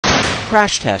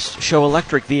Crash tests show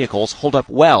electric vehicles hold up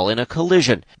well in a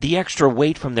collision. The extra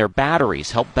weight from their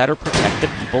batteries help better protect the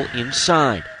people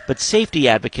inside. But safety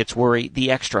advocates worry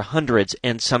the extra hundreds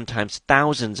and sometimes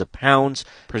thousands of pounds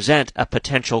present a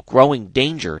potential growing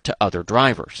danger to other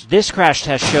drivers. This crash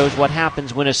test shows what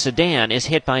happens when a sedan is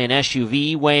hit by an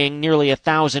SUV weighing nearly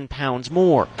 1,000 pounds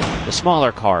more. The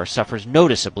smaller car suffers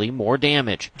noticeably more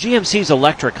damage. GMC's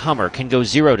electric Hummer can go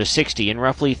 0 to 60 in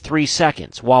roughly 3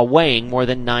 seconds while weighing more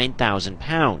than 9,000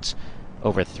 pounds,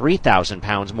 over 3,000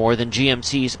 pounds more than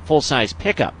GMC's full-size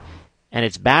pickup. And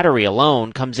its battery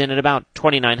alone comes in at about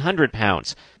 2,900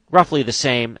 pounds, roughly the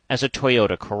same as a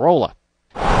Toyota Corolla.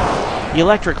 The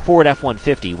electric Ford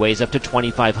F-150 weighs up to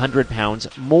 2,500 pounds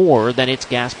more than its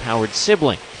gas-powered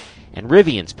sibling, and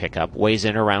Rivian's pickup weighs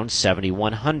in around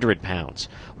 7,100 pounds,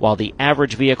 while the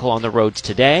average vehicle on the roads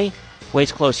today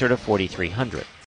weighs closer to 4,300.